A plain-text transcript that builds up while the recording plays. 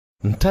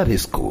Ntare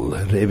School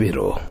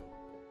Rebero.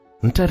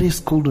 Ntare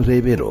School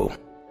Rebero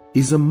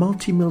is a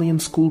multi-million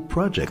school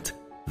project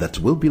that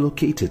will be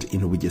located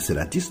in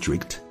Bugesera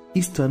District,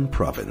 Eastern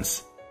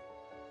Province.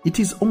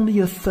 It is only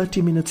a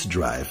 30-minute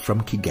drive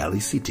from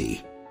Kigali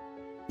City.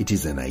 It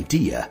is an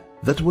idea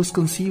that was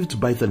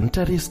conceived by the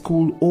Ntare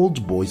School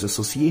Old Boys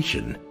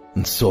Association,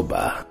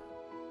 Nsoba.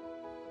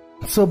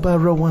 Nsoba,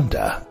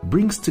 Rwanda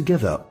brings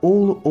together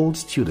all old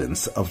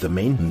students of the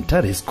main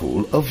Ntare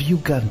School of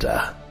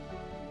Uganda.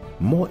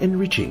 More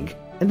enriching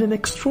and an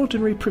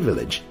extraordinary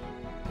privilege,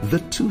 the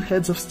two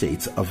heads of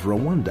states of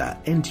Rwanda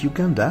and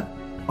Uganda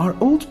are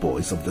old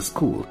boys of the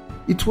school.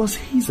 It was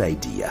his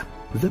idea,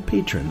 the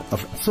patron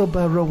of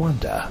Nsoba,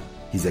 Rwanda,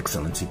 His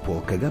Excellency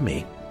Paul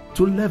Kagame,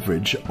 to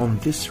leverage on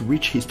this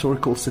rich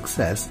historical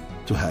success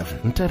to have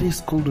Ntare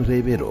School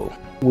Rebero.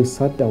 We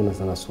sat down as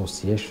an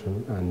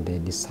association and they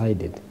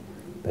decided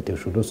that we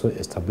should also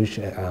establish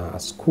a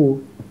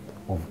school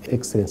of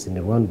excellence in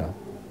Rwanda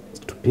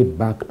to pay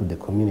back to the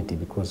community,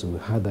 because we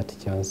had that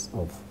chance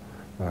of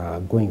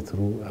going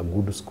through a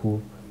good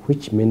school,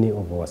 which many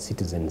of our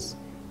citizens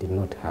did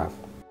not have.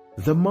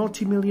 The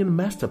multi-million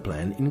master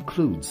plan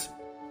includes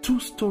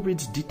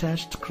 2-storied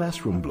detached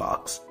classroom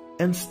blocks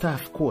and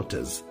staff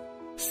quarters,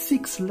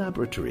 6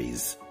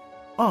 laboratories,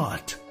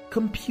 art,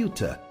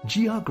 computer,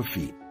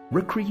 geography,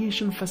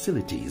 recreation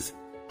facilities,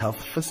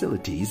 health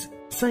facilities,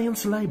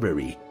 science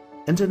library,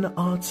 and an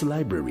arts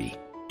library,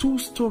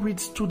 2-storied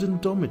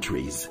student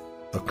dormitories,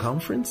 a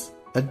conference,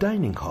 a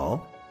dining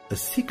hall, a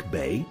sick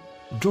bay,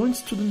 joint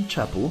student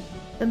chapel,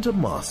 and a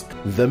mosque.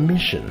 The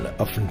mission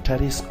of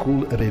Ntare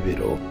School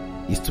Rebero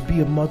is to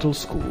be a model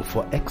school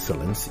for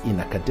excellence in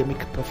academic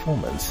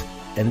performance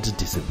and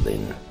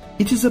discipline.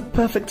 It is a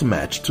perfect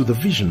match to the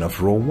vision of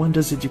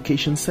Rwanda's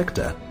education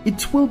sector.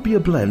 It will be a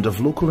blend of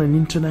local and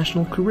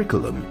international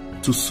curriculum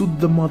to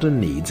suit the modern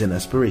needs and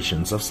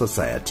aspirations of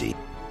society.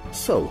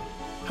 So,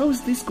 how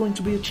is this going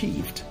to be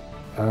achieved?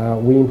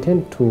 We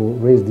intend to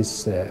raise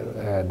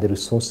the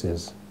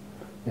resources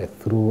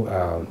through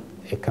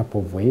a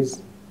couple of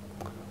ways.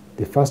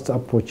 The first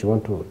approach we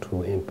want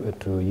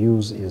to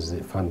use is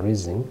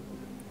fundraising,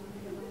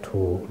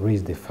 to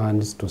raise the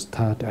funds to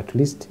start at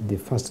least the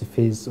first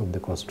phase of the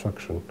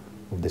construction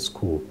of the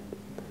school.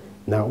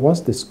 Now,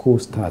 once the school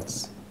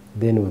starts,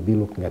 then we'll be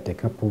looking at a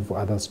couple of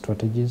other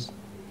strategies,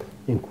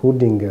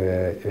 including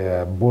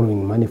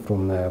borrowing money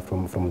from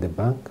the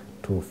bank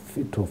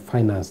to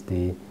finance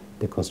the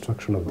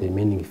construction of the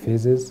remaining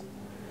phases,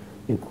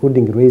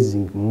 including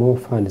raising more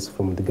funds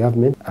from the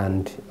government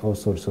and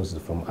also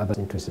resources from other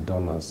interested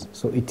donors.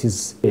 So it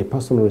is a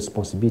personal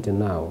responsibility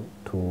now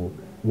to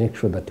make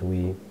sure that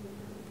we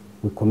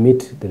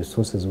commit the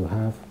resources we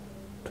have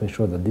to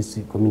ensure that this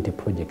community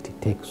project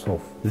takes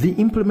off. The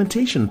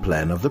implementation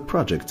plan of the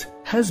project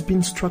has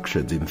been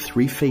structured in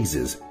 3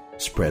 phases,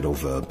 spread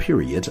over a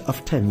period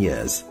of 10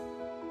 years.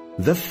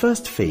 The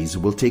first phase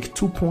will take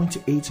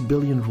 2.8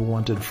 billion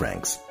Rwandan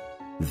francs.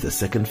 The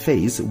second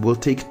phase will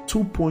take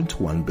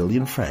 2.1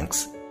 billion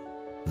francs.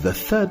 The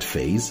third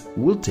phase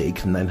will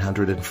take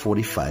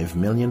 945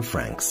 million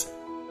francs.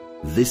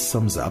 This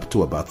sums up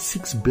to about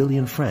 6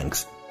 billion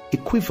francs,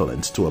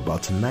 equivalent to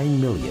about $9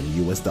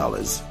 million US.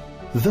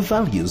 The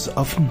values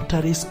of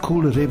Ntare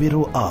School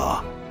Rebero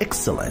are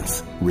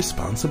excellence,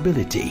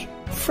 responsibility,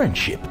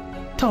 friendship,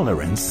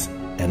 tolerance,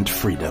 and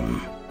freedom.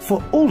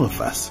 For all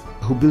of us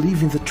who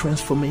believe in the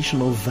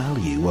transformational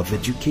value of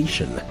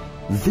education,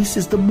 this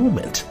is the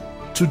moment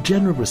to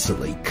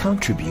generously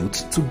contribute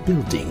to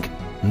building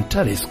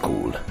Ntare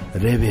School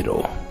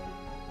Rebero.